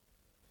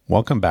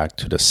Welcome back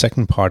to the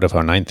second part of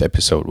our 9th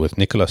episode with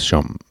Nicholas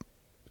Schum,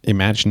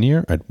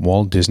 Imagineer at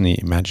Walt Disney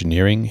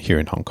Imagineering here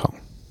in Hong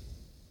Kong.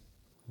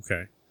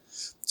 Okay.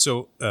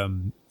 So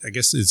I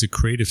guess it's a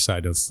creative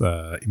side of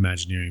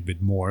Imagineering a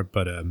bit more,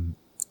 but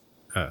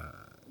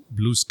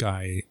Blue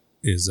Sky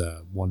is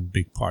one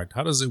big part.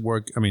 How does it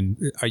work? I mean,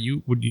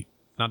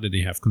 not that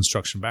you have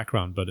construction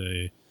background, but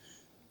do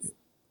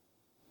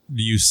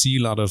you see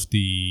a lot of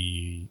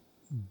the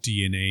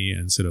DNA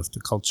and sort of the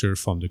culture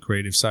from the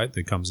creative side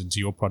that comes into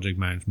your project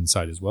management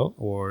side as well?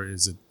 Or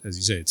is it, as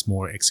you say, it's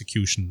more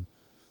execution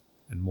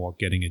and more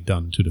getting it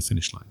done to the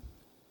finish line?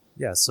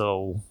 Yeah,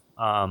 so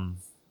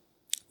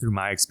through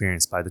my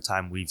experience, by the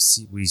time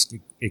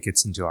it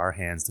gets into our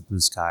hands, the Blue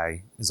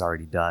Sky is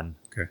already done.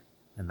 Okay.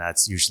 And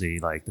that's usually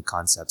like the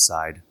concept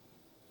side.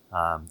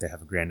 They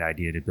have a grand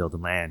idea to build a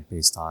land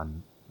based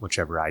on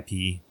whichever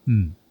IP.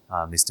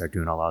 They start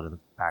doing a lot of the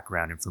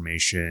background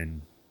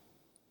information,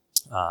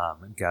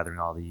 and gathering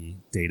all the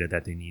data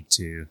that they need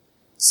to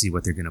see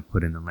what they're going to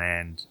put in the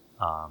land,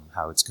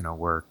 how it's going to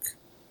work,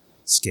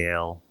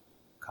 scale,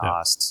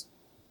 cost.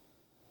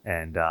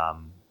 Yeah. And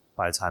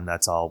by the time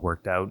that's all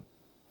worked out,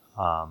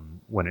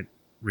 when it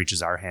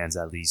reaches our hands,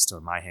 at least, or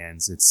my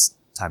hands, it's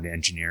time to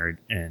engineer it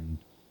and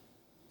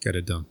get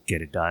it done.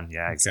 Yeah,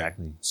 okay.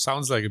 Exactly.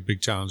 Sounds like a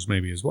big challenge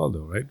maybe as well, though,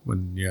 right?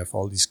 When you have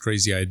all these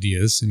crazy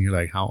ideas and you're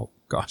like, how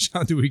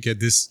do we get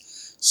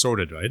this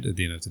sorted, right, at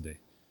the end of the day?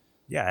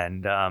 Yeah,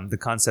 and the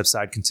concept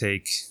side can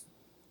take,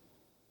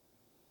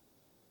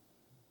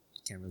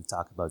 can't really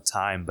talk about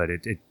time, but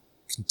it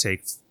can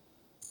take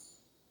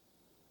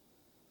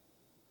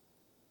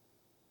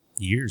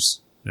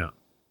years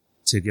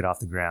to get off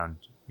the ground.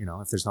 You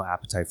know, if there's no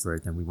appetite for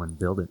it, then we wouldn't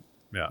build it.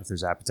 Yeah. If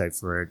there's appetite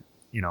for it,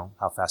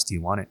 how fast do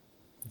you want it?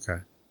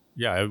 Okay.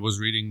 Yeah, I was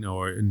reading,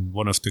 or in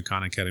one of the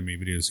Khan Academy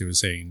videos, he was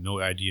saying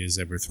no idea is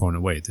ever thrown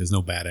away. There's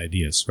no bad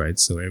ideas, right?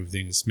 So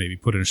everything is maybe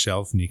put on a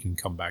shelf and you can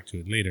come back to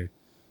it later.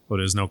 Or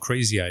there's no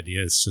crazy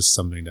idea. It's just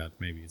something that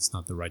maybe it's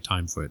not the right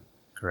time for it.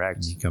 Correct.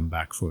 And you come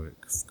back for it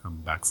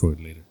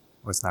later.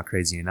 Or it's not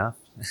crazy enough.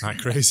 Not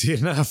crazy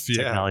enough.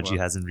 Yeah. Technology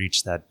hasn't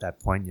reached that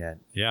point yet.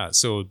 Yeah.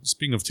 So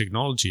speaking of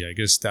technology, I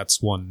guess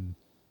that's one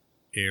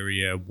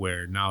area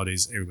where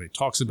nowadays everybody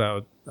talks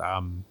about,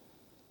 and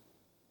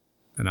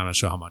I'm not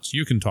sure how much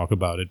you can talk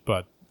about it,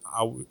 but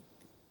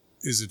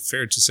is it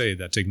fair to say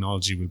that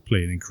technology will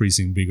play an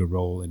increasing bigger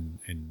role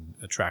in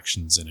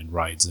attractions and in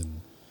rides and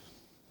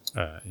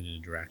in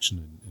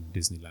interaction in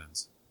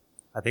Disneylands?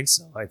 I think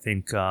so. I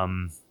think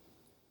now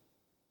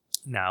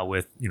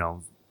with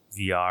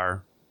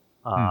VR,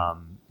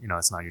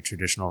 it's not your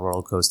traditional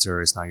roller coaster.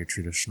 It's not your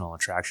traditional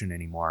attraction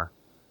anymore.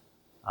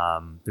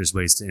 There's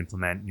ways to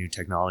implement new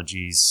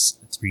technologies.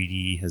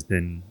 3D has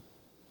been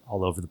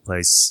all over the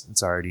place.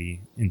 It's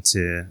already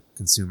into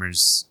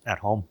consumers at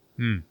home.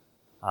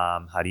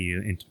 How do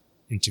you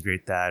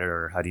integrate that,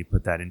 or how do you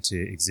put that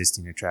into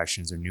existing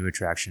attractions or new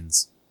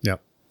attractions?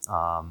 Yep.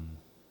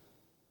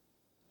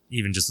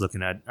 Even just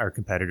looking at our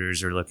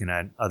competitors or looking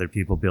at other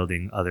people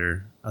building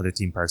other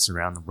theme parks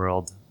around the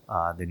world,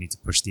 they need to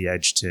push the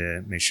edge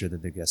to make sure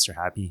that the guests are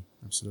happy.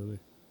 Absolutely.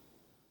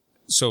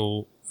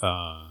 So,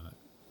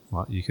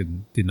 well, you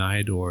can deny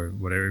it or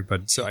whatever,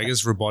 but so I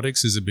guess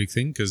robotics is a big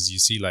thing because you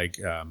see like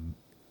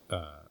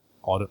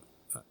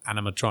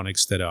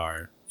animatronics that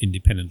are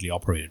independently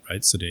operated,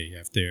 right? So they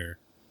have their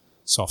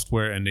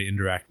software and they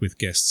interact with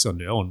guests on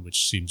their own,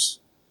 which seems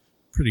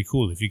pretty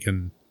cool if you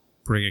can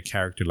bring a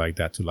character like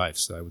that to life.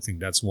 So I would think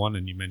that's one.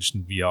 And you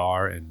mentioned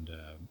VR and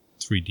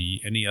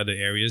 3D. Any other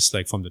areas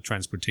like from the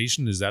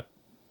transportation? Would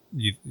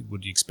you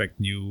expect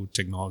new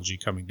technology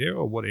coming there,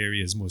 or what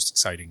area is most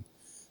exciting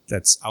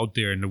that's out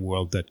there in the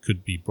world that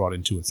could be brought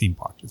into a theme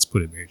park? Let's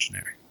put it very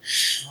generic.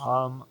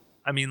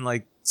 I mean,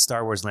 like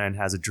Star Wars Land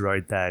has a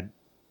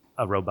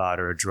robot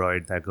or a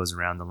droid that goes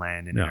around the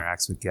land and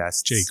interacts with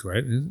guests. Jake,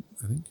 right?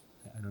 I think.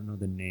 I don't know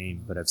the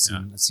name, but I've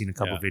seen a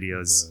couple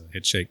videos.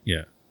 Head shake,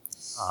 yeah.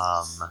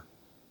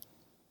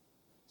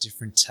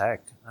 Different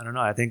tech. I don't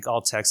know. I think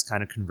all tech's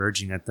kind of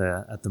converging at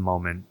the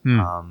moment.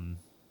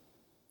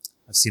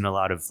 I've seen a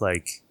lot of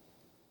like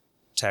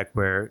tech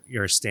where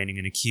you're standing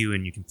in a queue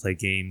and you can play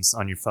games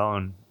on your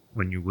phone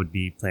when you would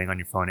be playing on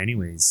your phone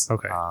anyways.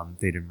 Okay.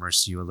 They'd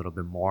immerse you a little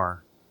bit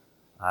more,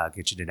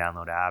 get you to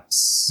download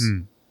apps.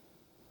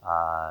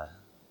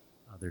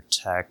 Other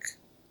tech.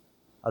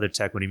 What do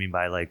you mean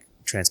by like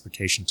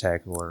transportation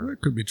tech? Or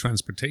it could be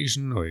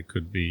transportation, or it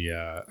could be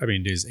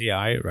there's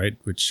AI, right,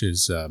 which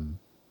is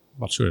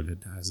not sure if it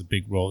has a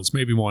big role. It's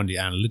maybe more on the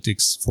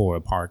analytics for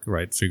a park,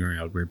 right, figuring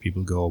out where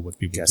people go, what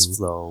people guest do,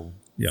 flow,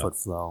 foot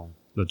flow,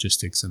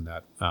 logistics, and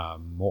that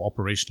more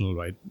operational,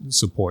 right,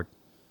 support.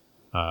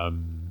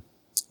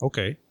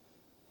 Okay.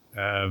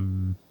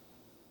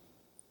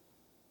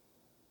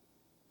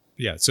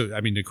 Yeah, so I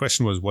mean, the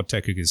question was what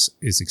tech is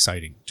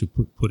exciting to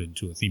put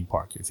into a theme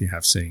park. If you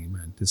have saying,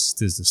 man,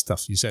 this is the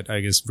stuff you said. I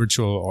guess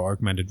virtual or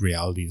augmented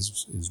reality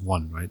is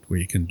one, right, where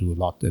you can do a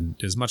lot. And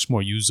there's much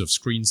more use of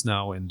screens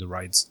now in the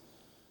rides,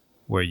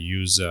 where you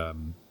use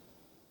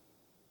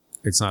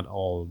it's not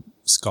all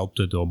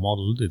sculpted or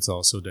modeled. It's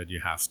also that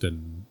you have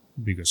then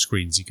bigger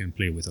screens you can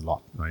play with a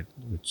lot, right?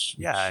 Which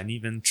and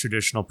even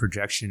traditional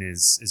projection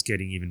is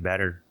getting even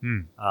better.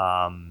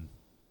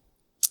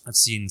 I've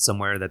seen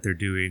somewhere that they're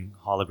doing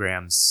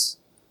holograms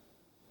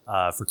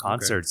for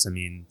concerts. I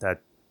mean,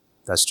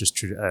 that's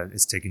just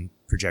it's taking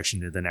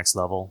projection to the next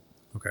level.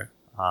 Okay.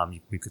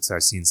 We could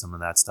start seeing some of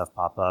that stuff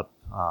pop up.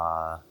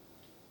 What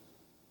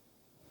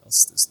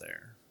else is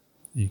there?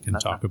 You can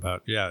talk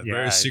about very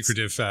it's-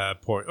 secretive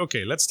port.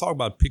 Okay, let's talk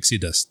about pixie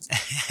dust.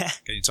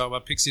 Can you talk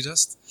about pixie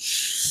dust?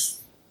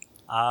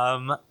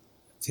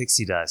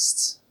 Pixie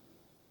dust.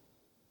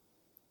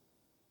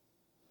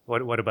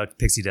 What about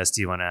pixie dust?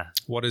 Do you want to?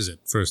 What is it,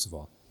 first of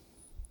all?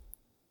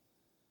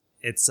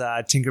 It's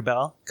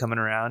Tinkerbell coming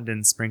around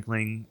and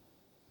sprinkling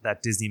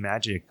that Disney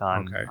magic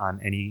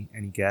on any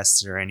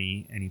guests or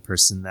any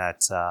person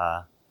that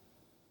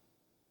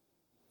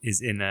is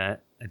in a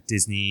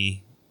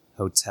Disney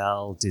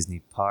hotel,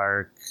 Disney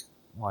park,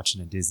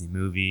 watching a Disney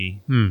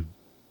movie.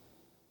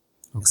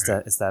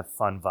 Okay. It's that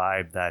fun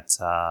vibe that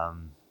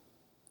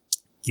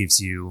gives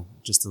you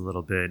just a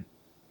little bit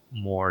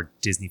more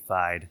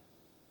Disney-fied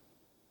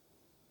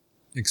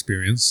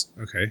Experience.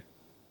 Okay.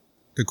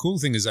 The cool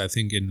thing is, I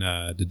think, in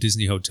the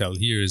Disney hotel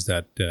here is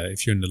that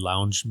if you're in the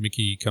lounge,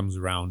 Mickey comes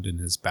around in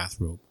his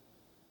bathrobe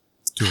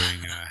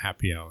during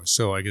happy hour.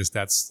 So I guess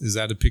is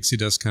that a pixie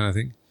dust kind of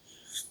thing?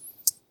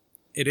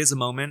 It is a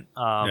moment.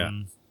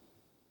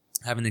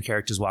 Having the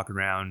characters walk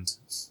around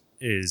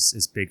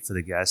is big for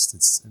the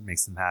guests. It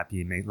makes them happy.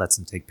 It lets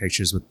them take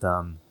pictures with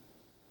them.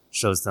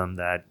 Shows them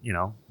that,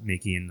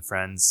 Mickey and the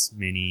friends,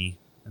 Minnie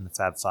and the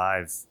Fab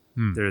Five,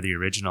 they're the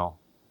original.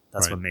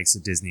 That's Right. what makes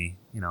it Disney.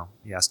 You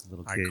ask a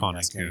little kid, Iconic, you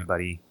ask yeah.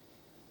 anybody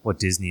what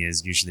Disney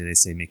is. Usually they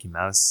say Mickey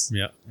Mouse.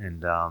 Yeah.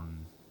 And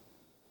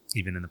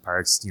even in the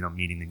parks,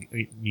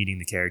 meeting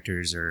the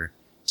characters or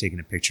taking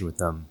a picture with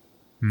them,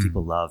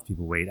 people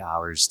wait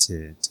hours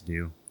to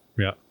do.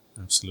 Yeah,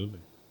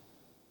 absolutely.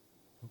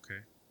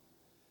 Okay.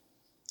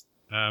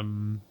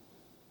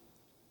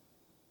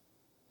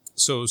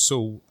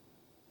 So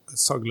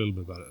let's talk a little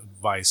bit about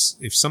advice.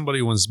 If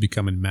somebody wants to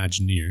become an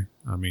Imagineer,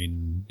 I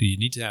mean, do you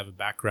need to have a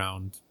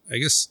background? I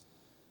guess,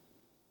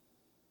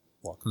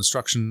 well,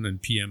 construction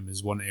and PM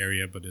is one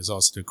area, but there's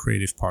also the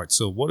creative part.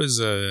 So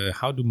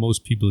how do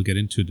most people get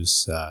into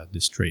this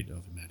trade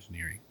of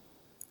Imagineering?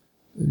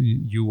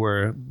 You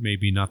were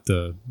maybe not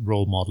the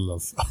role model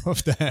of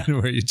that,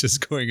 where you're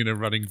just going in a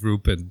running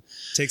group and...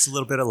 Takes a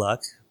little bit of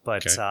luck,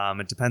 but Okay.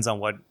 it depends on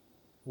what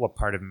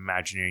part of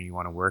Imagineering you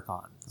want to work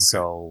on.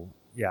 So,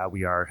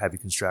 we are heavy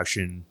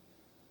construction,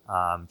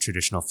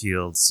 traditional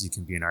fields. You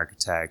can be an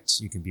architect,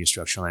 you can be a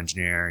structural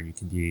engineer, you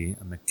can be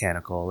a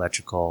mechanical,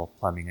 electrical,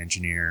 plumbing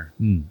engineer.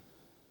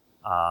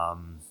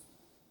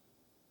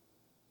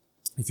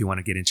 If you want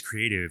to get into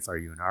creative, are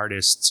you an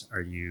artist?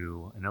 Are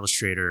you an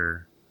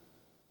illustrator?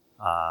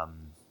 A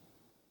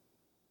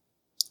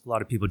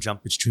lot of people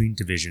jump between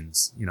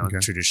divisions. Okay.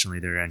 Traditionally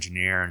they're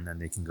engineer, and then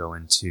they can go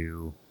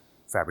into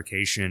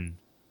fabrication.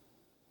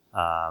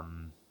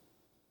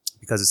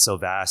 Because it's so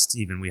vast,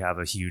 even we have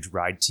a huge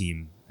ride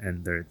team,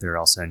 and they're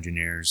also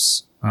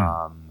engineers.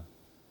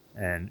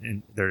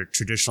 And they're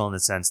traditional in the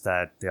sense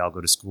that they all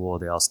go to school,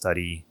 they all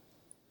study,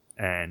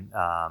 and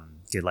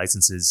get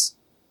licenses.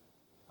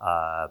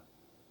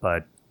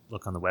 But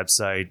look on the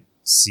website,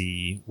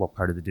 see what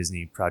part of the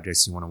Disney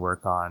projects you want to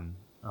work on.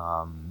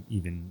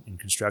 Even in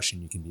construction,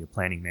 you can be a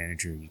planning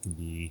manager. You can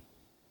be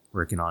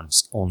working on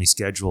only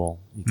schedule.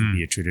 You can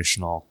be a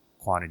traditional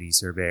quantity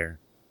surveyor,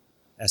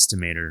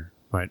 estimator,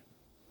 Right.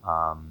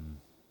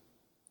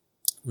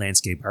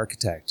 landscape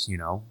architect.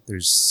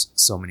 There's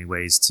so many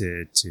ways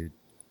to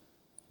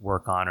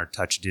work on or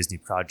touch a Disney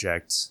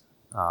project.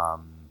 A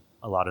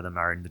lot of them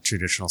are in the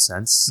traditional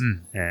sense,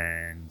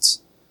 and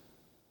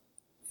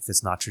if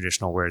it's not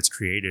traditional where it's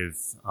creative,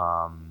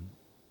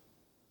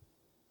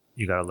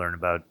 you got to learn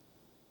about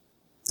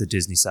the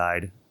Disney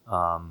side,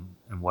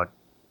 and what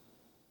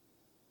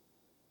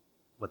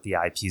the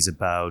IP is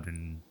about,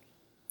 and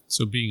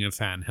So being a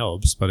fan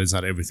helps, but it's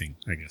not everything,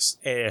 I guess.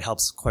 it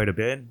helps quite a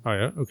bit. Oh,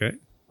 yeah? Okay.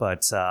 But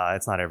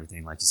it's not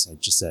everything, like you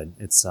just said.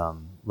 It's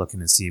looking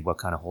to see what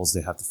kind of holes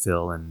they have to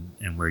fill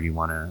and where you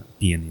want to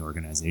be in the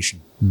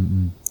organization.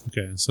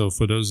 Okay, so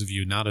for those of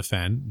you not a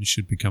fan, you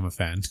should become a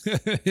fan.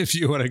 If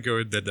you want to go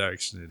in that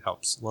direction, it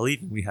helps. Well,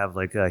 even we have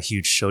like a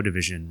huge show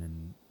division,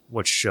 and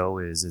what show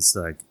is, it's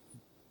like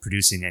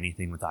producing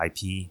anything with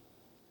IP.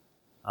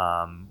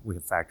 We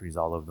have factories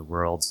all over the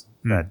world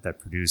that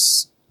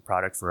produce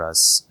product for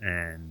us,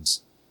 and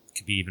it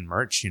could be even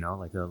merch,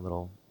 like a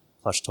little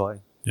plush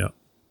toy. Yeah.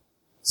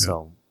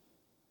 So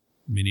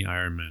Mini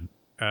Iron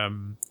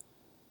Man.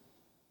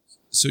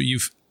 So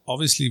you've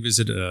obviously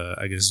visited,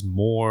 I guess,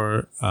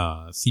 more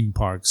theme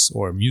parks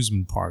or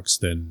amusement parks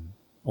than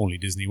only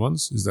Disney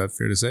ones. Is that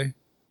fair to say?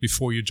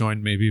 Before you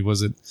joined, maybe,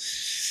 was it?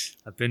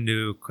 I've been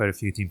to quite a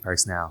few theme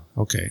parks now.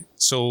 Okay.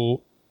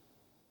 So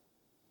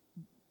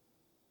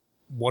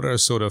what are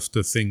sort of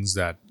the things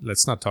that,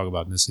 let's not talk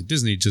about necessarily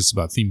Disney, just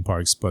about theme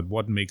parks, but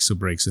what makes or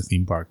breaks a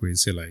theme park where you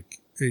say, like,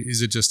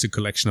 is it just a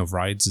collection of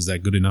rides? Is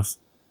that good enough?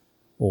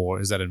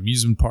 Or is that an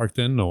amusement park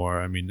then?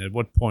 Or, I mean, at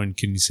what point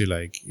can you say,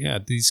 like, yeah,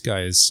 these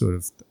guys sort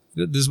of,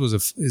 this was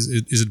is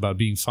it about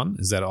being fun?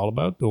 Is that all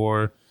about?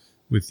 Or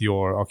with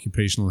your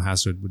occupational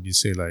hazard, would you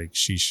say, like,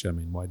 sheesh, I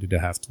mean, why do they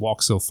have to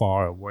walk so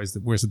far? Or where's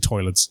the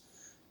toilets?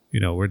 You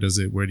know, where do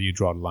you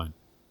draw the line?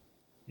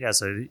 Yeah,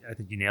 so I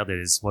think you nailed it.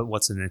 Is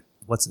what's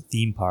a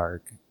theme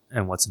park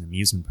and what's an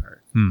amusement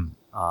park?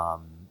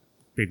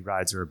 Big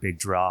rides are a big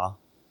draw.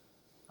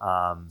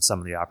 Some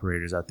of the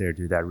operators out there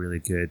do that really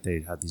good.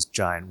 They have these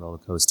giant roller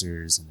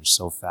coasters, and they're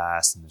so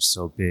fast, and they're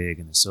so big,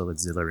 and they're so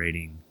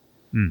exhilarating.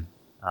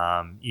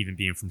 Even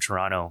being from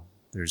Toronto,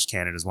 there's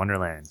Canada's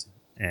Wonderland,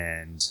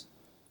 and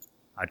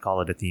I'd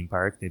call it a theme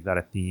park. They've got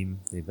a theme.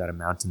 They've got a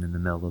mountain in the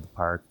middle of the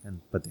park,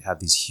 but they have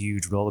these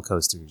huge roller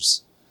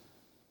coasters.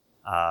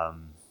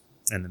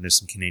 And then there's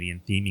some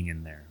Canadian theming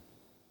in there.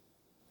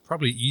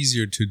 Probably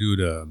easier to do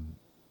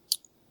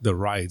the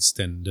rides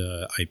than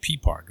the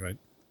IP park, right?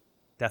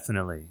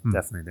 Definitely.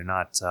 They're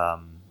not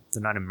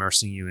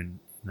immersing you in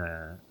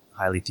a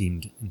highly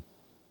themed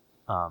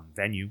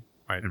venue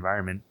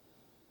environment,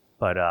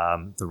 but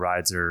the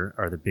rides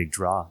are the big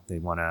draw. They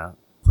want to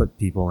put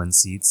people in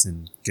seats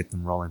and get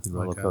them rolling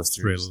through roller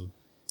coasters.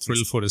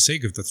 Thrill for the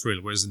sake of the thrill.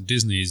 Whereas in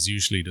Disney is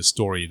usually the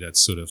story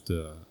that's sort of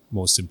the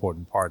most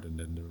important part, and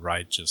then the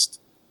ride just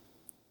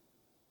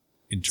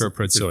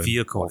interprets. It's a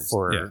vehicle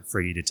for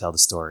you to tell the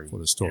story. For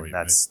the story, and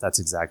that's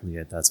exactly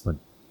it. That's what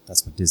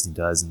Disney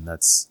does, and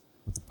that's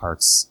what the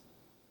parks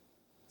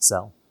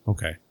sell.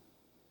 Okay.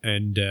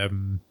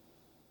 And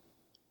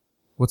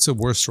what's the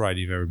worst ride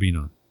you've ever been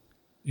on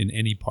in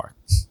any park?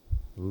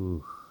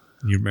 Ooh.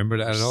 You remember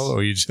that at all,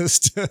 or you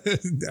just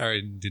are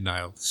in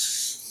denial?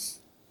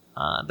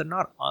 They're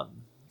not.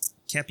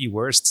 Can't be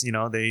worst. You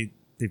know, they've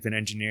been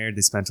engineered.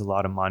 They spent a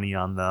lot of money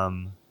on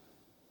them.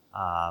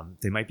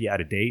 They might be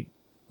out of date.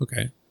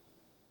 Okay.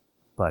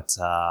 But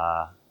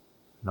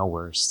no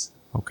worst.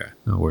 Okay,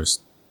 no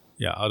worst.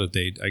 Yeah, out of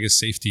date. I guess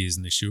safety is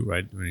an issue,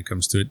 right, when it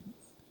comes to it.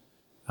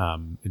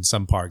 In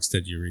some parks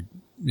that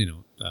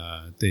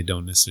they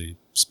don't necessarily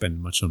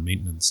spend much on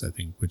maintenance, I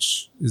think,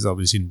 which is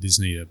obviously in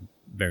Disney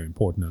very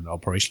important on the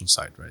operational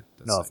side, right?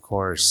 That's no, of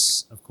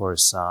course.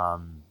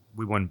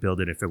 We wouldn't build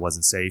it if it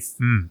wasn't safe.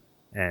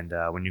 And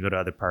when you go to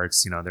other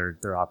parks, you know,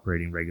 they're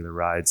operating regular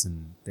rides,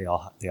 and they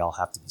all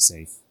have to be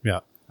safe.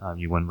 Yeah.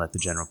 You wouldn't let the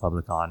general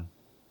public on.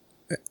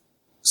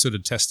 So the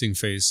testing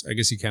phase, I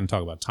guess you can't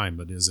talk about time,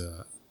 but there's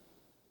a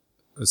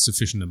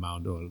sufficient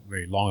amount or a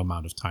very long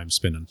amount of time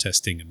spent on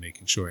testing and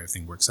making sure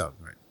everything works out,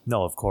 right?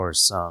 No, of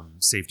course.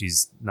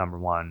 Safety's number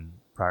one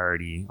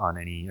priority on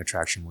any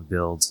attraction we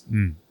build.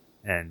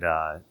 And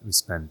we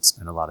spend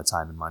a lot of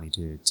time and money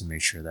to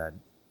make sure that,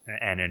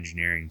 and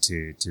engineering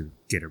to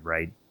get it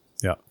right.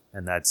 Yeah.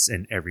 And that's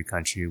in every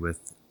country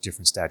with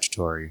different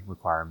statutory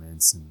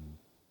requirements and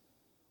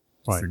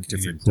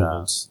different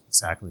approvals.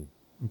 Exactly.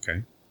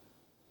 Okay.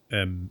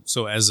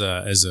 So as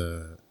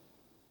a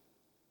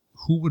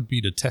who would be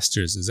the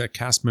testers? Is that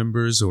cast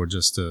members or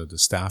just the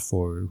staff,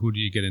 or who do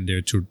you get in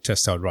there to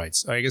test out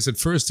rides? I guess at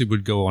first it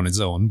would go on its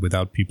own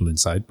without people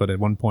inside, but at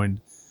one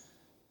point,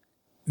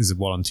 is it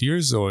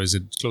volunteers or is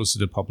it close to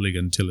the public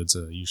until it's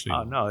usually?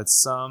 No,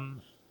 it's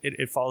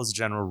it follows a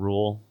general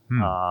rule.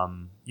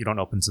 You don't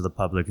open to the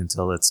public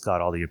until it's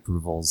got all the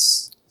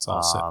approvals. It's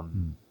all set.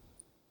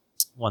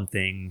 One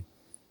thing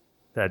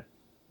that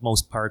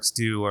most parks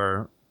do,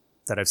 or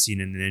that I've seen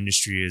in the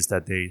industry, is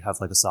that they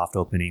have like a soft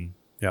opening.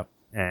 Yep.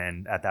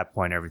 And at that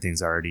point,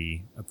 everything's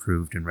already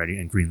approved and ready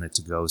and greenlit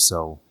to go.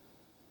 So,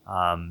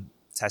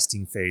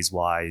 testing phase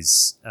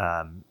wise,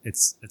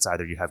 it's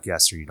either you have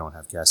guests or you don't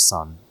have guests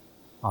on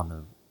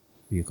the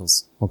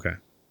vehicles. Okay.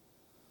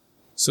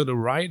 So the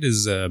ride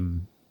is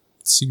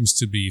seems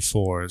to be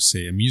for,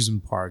 say,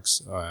 amusement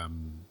parks,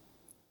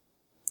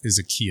 is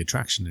a key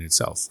attraction in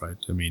itself, right?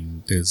 I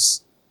mean,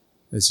 there's,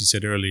 as you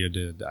said earlier,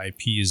 the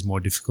IP is more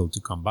difficult to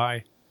come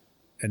by,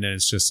 and then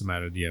it's just a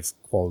matter of, do you have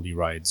quality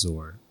rides,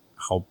 or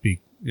how big,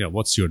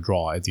 what's your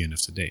draw at the end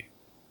of the day?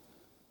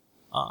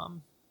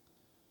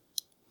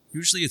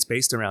 Usually it's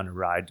based around a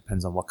ride,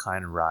 depends on what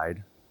kind of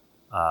ride.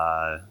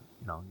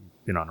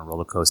 You've been on a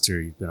roller coaster,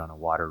 you've been on a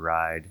water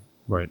ride,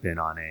 right? You've been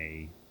on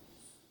a,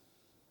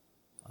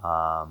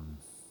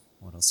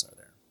 what else are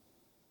there?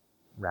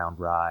 Round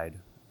ride.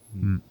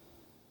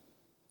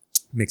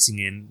 Mixing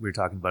in, we were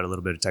talking about a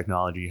little bit of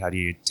technology. How do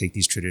you take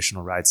these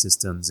traditional ride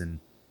systems and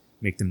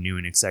make them new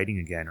and exciting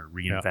again, or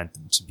reinvent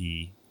them to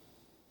be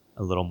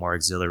a little more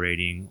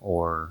exhilarating,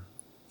 or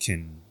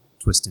can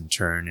twist and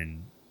turn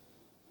and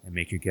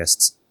make your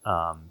guests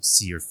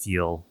see or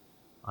feel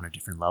on a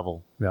different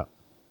level. Yeah.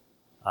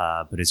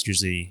 But it's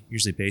usually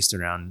based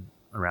around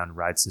a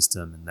ride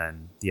system, and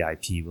then the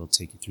IP will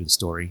take you through the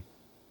story.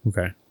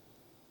 Okay.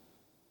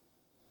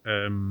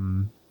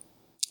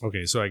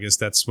 Okay, so I guess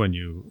that's when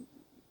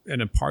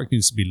and a park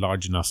needs to be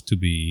large enough to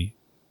be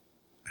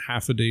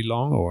half a day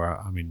long, or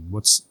I mean,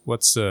 what's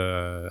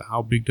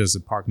how big does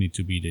the park need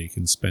to be that you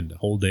can spend a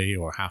whole day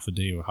or half a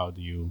day, or how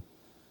do you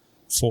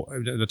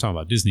I'm not talking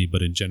about Disney,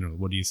 but in general,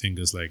 what do you think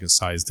is like a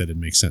size that it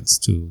makes sense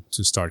to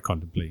start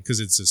contemplating? Because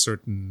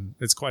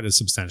it's quite a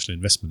substantial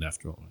investment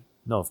after all. Right?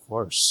 No, of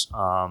course.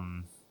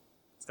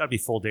 It's got to be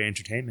full day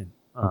entertainment.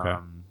 Okay.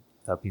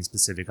 Without being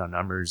specific on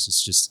numbers,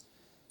 it's just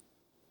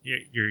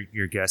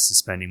your guest is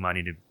spending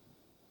money to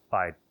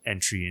buy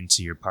entry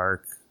into your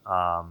park.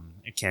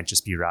 It can't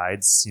just be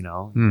rides, you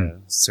know. You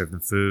gotta serve them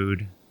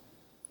food.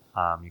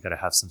 You got to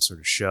have some sort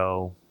of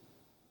show,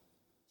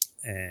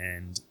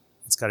 and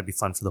it's got to be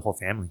fun for the whole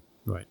family.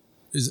 Right.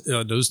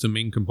 Are those the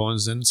main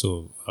components then?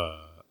 So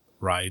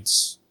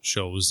rides,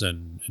 shows,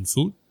 and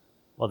food?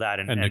 Well, that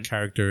and the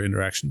character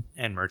interaction?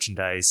 And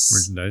merchandise.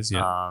 Merchandise,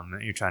 yeah.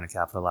 You're trying to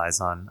capitalize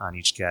on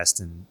each guest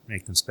and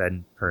make them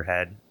spend per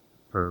head,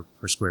 per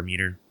square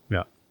meter.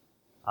 Yeah.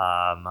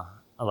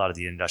 A lot of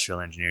the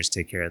industrial engineers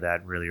take care of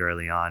that really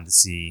early on to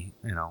see,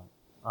 you know,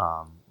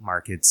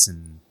 markets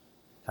and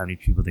how many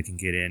people they can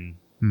get in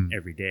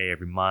every day,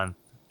 every month,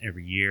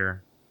 every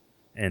year.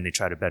 And they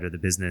try to better the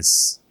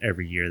business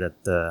every year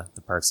that the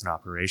park's in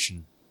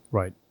operation.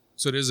 Right.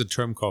 So there's a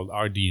term called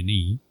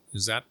RD&E.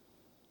 Is that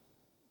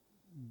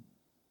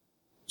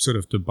sort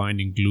of the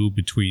binding glue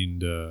between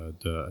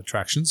the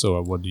attractions,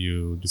 or what do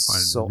you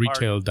define? So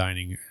retail,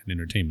 dining, and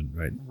entertainment,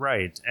 right?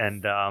 Right.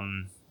 And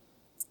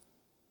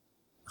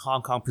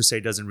Hong Kong per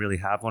se doesn't really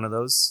have one of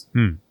those.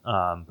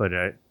 But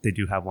they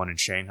do have one in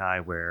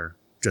Shanghai where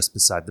just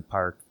beside the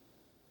park,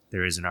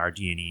 there is an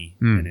RD&E,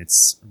 and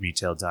it's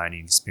retail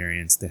dining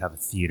experience. They have a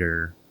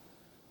theater.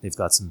 They've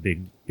got some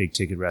big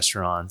ticket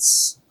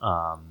restaurants.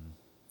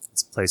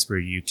 It's a place where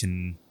you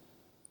can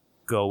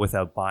go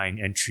without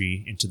buying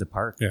entry into the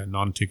park. Yeah,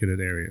 non-ticketed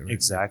area. Right?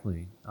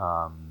 Exactly.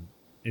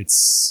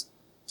 It's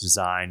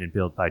designed and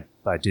built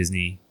by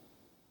Disney,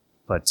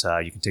 but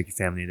you can take your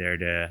family there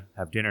to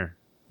have dinner.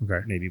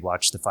 Okay. Maybe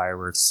watch the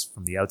fireworks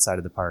from the outside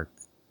of the park.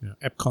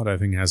 Yeah. Epcot, I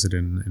think, has it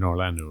in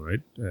Orlando,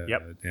 right?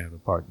 Yep. They have a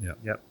part. Yeah.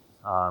 Yep.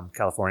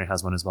 California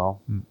has one as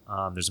well.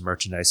 There's a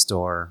merchandise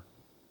store.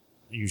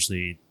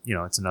 Usually, you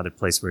know, it's another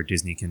place where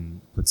Disney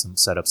can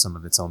set up some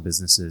of its own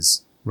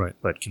businesses, right?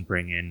 But can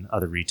bring in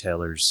other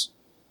retailers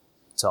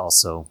to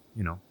also,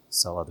 you know,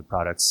 sell other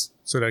products.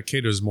 So that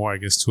caters more, I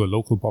guess, to a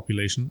local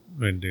population.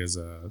 And there's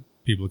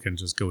people can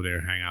just go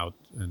there, hang out,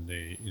 and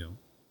they, you know,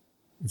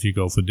 if you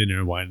go for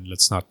dinner, why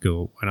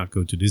not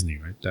go to Disney,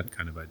 right? That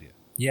kind of idea.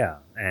 Yeah,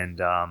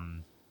 and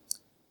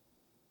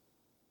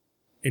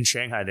in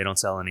Shanghai, they don't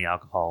sell any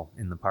alcohol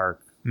in the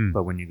park.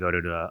 But when you go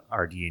to the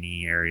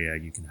RD&E area,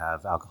 you can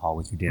have alcohol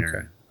with your dinner.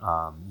 Okay.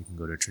 You can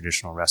go to a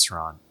traditional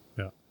restaurant.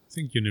 Yeah, I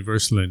think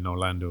Universal in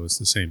Orlando is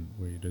the same,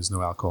 where there's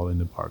no alcohol in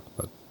the park,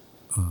 but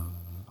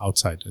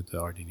outside at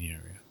the RD&E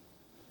area.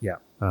 Yeah.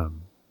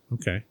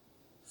 Okay.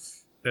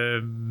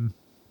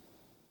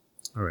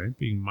 All right.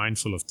 Being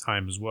mindful of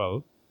time as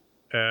well.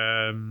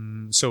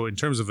 So in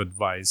terms of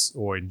advice,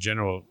 or in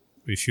general,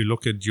 if you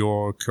look at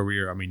your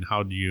career, I mean,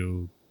 how do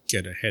you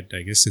get ahead?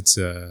 I guess it's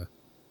are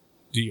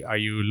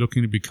you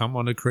looking to become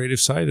on the creative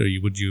side, or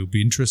would you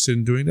be interested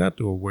in doing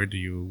that, or where do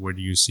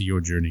you see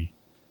your journey?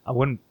 I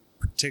wouldn't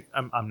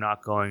I'm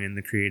not going in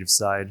the creative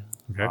side.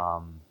 Okay.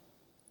 I'm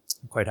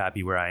quite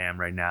happy where I am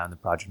right now in the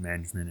project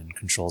management and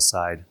control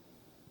side.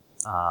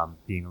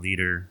 Being a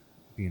leader,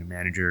 being a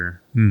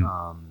manager,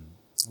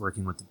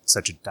 working with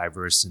such a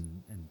diverse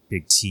and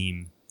big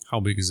team. How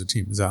big is the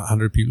team? Is that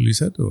 100 people you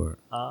said, or?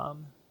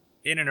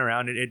 In and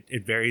around it,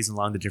 it varies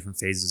along the different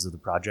phases of the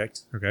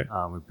project. Okay.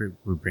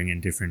 We bring in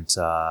different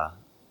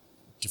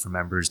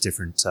members,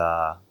 different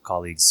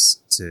colleagues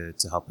to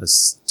help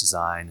us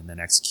design and then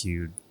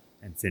execute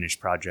and finish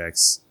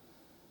projects.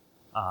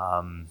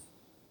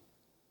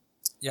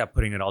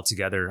 Putting it all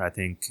together, I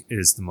think,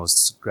 is the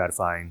most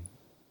gratifying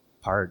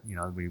part. You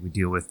know, we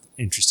deal with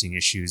interesting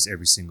issues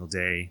every single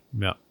day.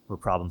 Yeah. We're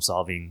problem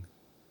solving,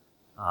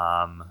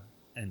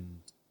 and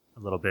a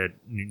little bit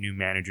new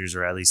managers,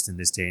 or at least in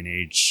this day and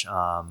age.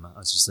 I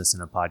was just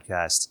listening to a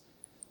podcast.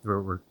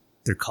 We're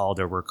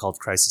called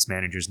crisis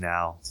managers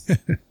now,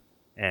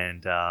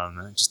 and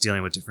just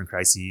dealing with different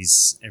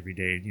crises every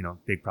day. You know,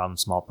 big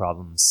problems, small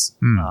problems.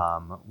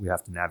 We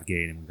have to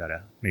navigate, and we got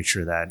to make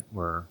sure that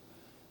we're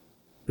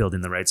building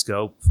the right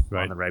scope,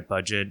 on the right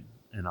budget,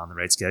 and on the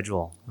right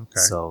schedule. Okay.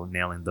 So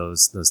nailing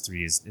those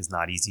three is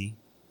not easy.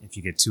 If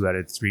you get 2 out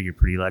of 3, you're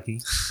pretty lucky.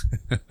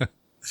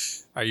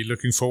 Are you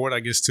looking forward, I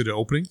guess, to the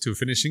opening, to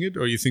finishing it?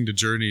 Or you think the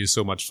journey is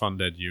so much fun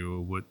that you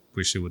would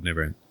wish it would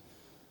never end?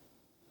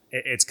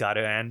 It's got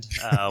to end.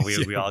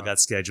 We all got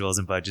schedules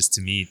and budgets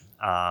to meet.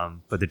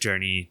 But the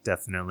journey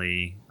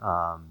definitely,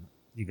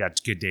 you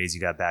got good days, you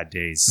got bad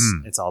days.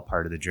 It's all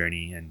part of the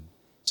journey. And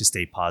to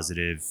stay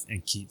positive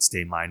and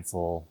stay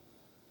mindful,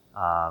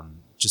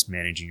 just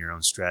managing your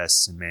own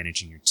stress and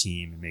managing your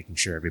team and making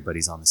sure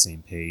everybody's on the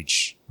same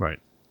page. Right.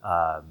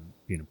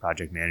 Being a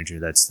project manager,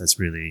 that's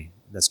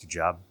your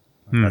job.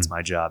 That's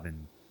my job,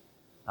 and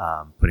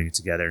putting it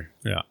together.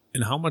 Yeah.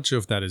 And how much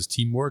of that is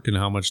teamwork, and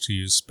how much do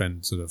you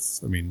spend sort of,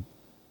 I mean,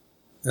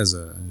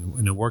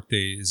 in a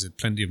workday, is it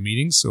plenty of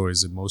meetings, or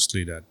is it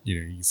mostly that, you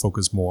know, you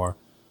focus more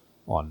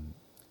on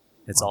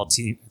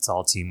It's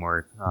all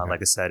teamwork.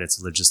 Like I said,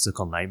 it's a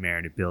logistical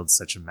nightmare to build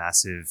such a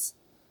massive,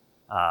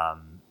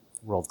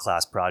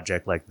 world-class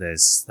project like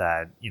this.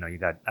 That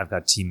I've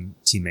got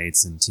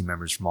teammates and team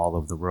members from all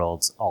over the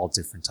world, all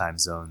different time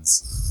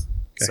zones.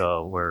 Okay.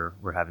 So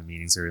we're having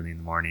meetings early in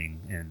the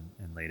morning and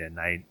late at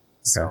night. Okay.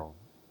 So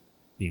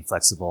being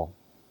flexible.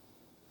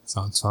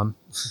 Sounds fun.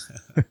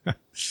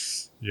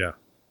 Yeah.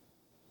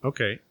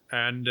 Okay.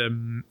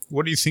 And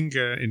what do you think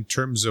in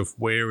terms of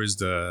where is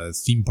the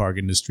theme park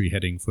industry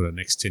heading for the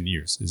next 10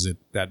 years? Is it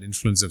that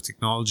influence of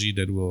technology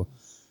that will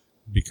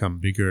become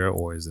bigger,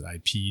 or is it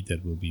IP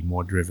that will be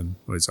more driven,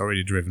 or it's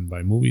already driven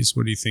by movies?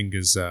 What do you think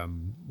is,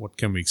 what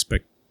can we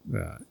expect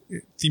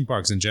theme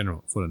parks in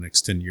general for the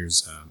next 10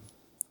 years?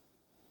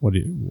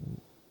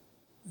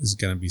 Is it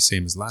going to be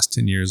same as last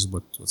 10 years?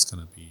 What's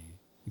going to be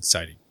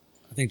exciting?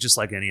 I think just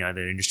like any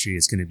other industry,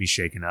 it's going to be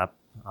shaken up.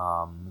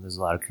 There's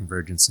a lot of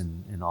convergence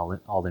in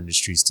all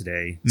industries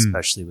today,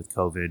 especially with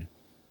COVID.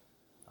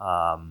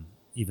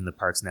 Even the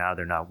parks now,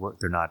 they're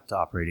not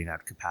operating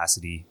at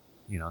capacity.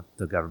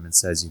 The government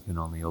says you can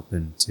only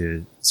open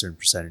to a certain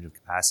percentage of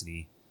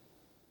capacity.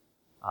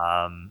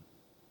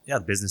 The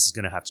business is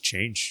going to have to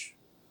change.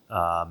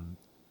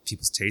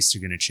 People's tastes are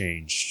going to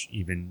change.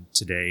 Even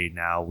today,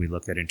 now we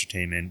look at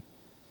entertainment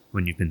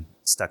when you've been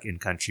stuck in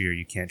country or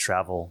you can't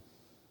travel.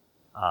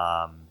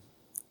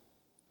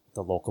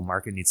 The local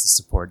market needs to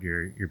support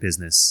your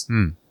business.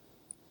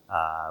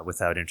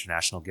 Without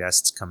international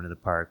guests coming to the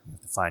park, we have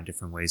to find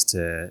different ways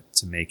to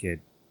make it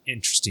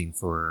interesting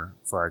for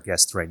our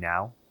guests right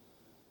now.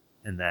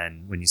 And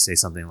then when you say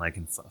something like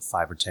in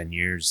 5 or 10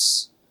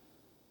 years,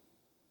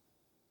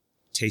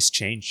 tastes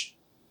change.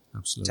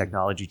 Absolutely.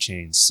 Technology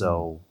change.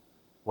 So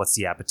what's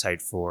the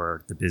appetite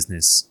for the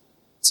business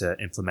to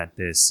implement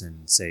this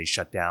and say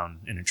shut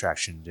down an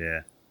attraction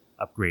to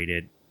upgrade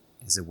it?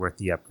 Is it worth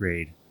the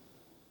upgrade?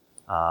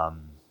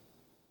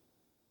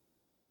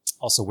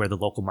 Also where the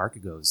local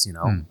market goes, you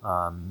can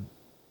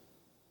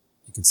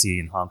see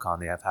in Hong Kong,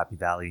 they have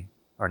Ocean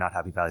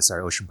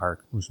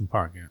Park. Ocean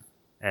Park, yeah.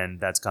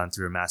 And that's gone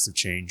through a massive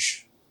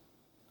change.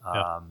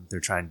 They're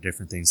trying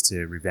different things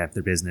to revamp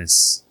their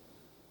business.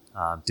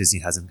 Disney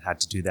hasn't had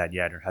to do that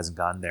yet or hasn't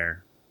gone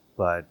there,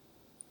 but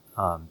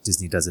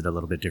Disney does it a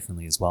little bit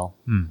differently as well.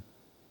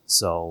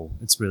 So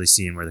it's really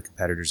seeing where the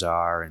competitors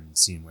are and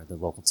seeing where the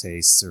local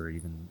tastes or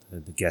even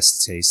the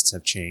guest tastes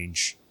have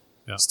changed.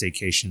 Yeah.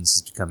 Staycations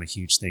has become a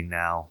huge thing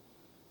now.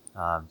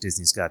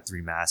 Disney's got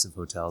 3 massive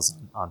hotels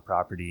on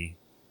property.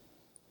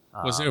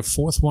 Was there a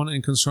 4th one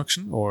in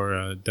construction,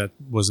 or that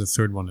was the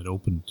 3rd one that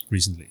opened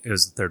recently? It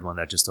was the 3rd one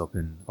that just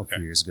opened a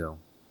few years ago.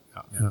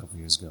 A couple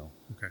years ago.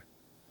 Okay.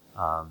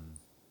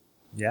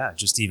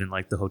 Just even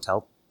like the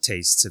hotel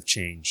tastes have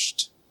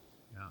changed.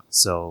 Yeah.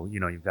 So,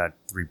 you've got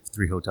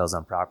three hotels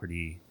on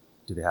property.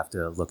 Do they have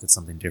to look at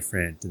something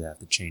different? Do they have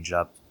to change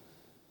up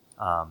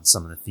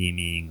some of the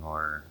theming,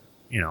 or,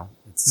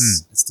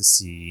 it's to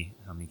see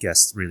how many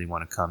guests really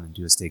want to come and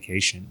do a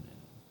staycation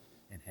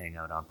and hang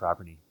out on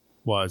property.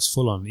 Well, it's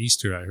full on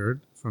Easter, I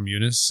heard from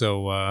Eunice.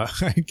 So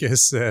I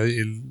guess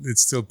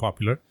it's still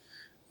popular.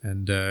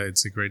 And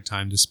it's a great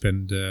time to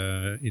spend,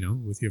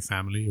 with your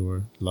family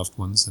or loved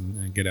ones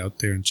and get out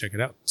there and check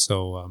it out.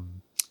 So,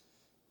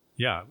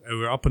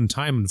 we're up on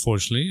time,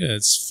 unfortunately.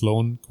 It's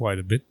flown quite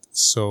a bit.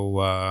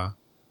 So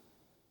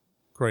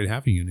great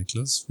having you,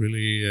 Nicholas.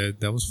 Really,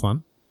 that was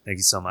fun. Thank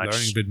you so much.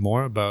 Learning a bit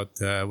more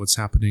about what's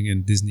happening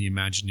in Disney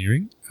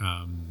Imagineering.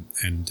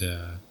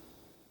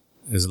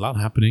 There's a lot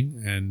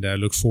happening, and I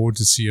look forward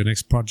to see your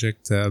next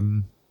project.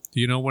 Do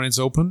you know when it's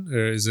open,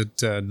 or is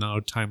it now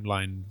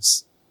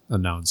timelines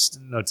announced?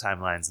 No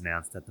timelines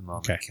announced at the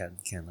moment. Okay.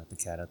 Can't let the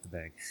cat out the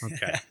bag.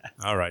 Okay.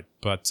 All right.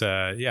 But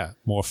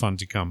more fun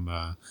to come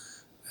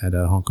at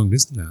Hong Kong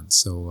Disneyland.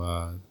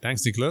 So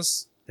thanks,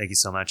 Nicholas. Thank you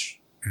so much.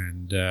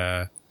 And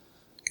I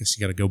guess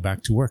you got to go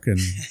back to work and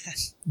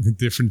with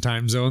different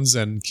time zones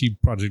and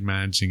keep project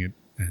managing it.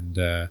 And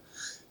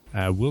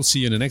we'll see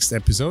you in the next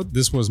episode.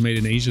 This was Made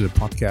in Asia, the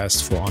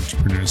podcast for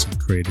entrepreneurs and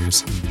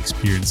creators in the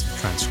experience of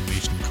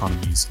transformation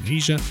economies in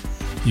Asia.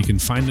 You can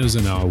find us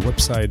on our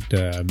website,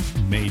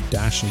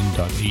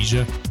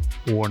 made-in.asia,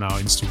 or on our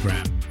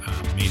Instagram,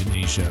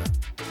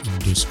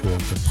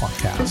 made-in-asia_the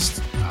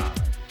podcast.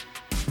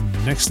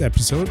 Next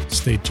episode,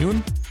 stay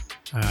tuned.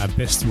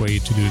 Best way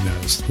to do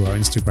that is through our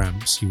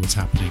Instagram, see what's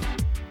happening,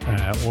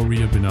 or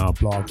read up in our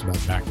blog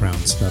about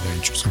backgrounds and other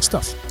interesting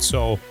stuff.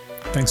 So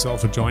thanks all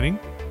for joining,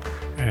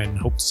 and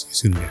hope to see you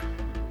soon again.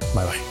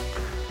 Bye-bye.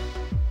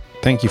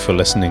 Thank you for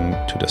listening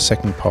to the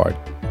second part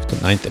of the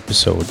 9th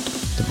episode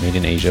of the Made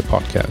in Asia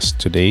podcast,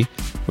 today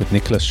with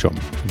Nicholas Schum,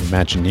 an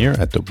Imagineer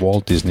at the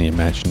Walt Disney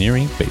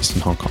Imagineering based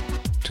in Hong Kong.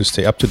 To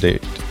stay up to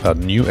date about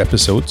new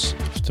episodes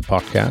of the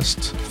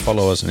podcast,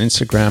 follow us on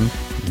Instagram,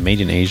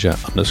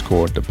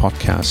 made-in-asia_the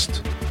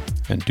podcast,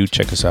 and do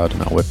check us out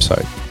on our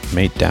website,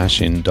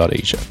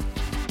 made-in.asia.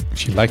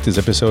 If you like this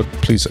episode,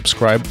 please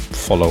subscribe,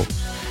 follow,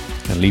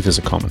 and leave us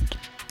a comment.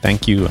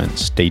 Thank you, and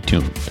stay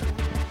tuned.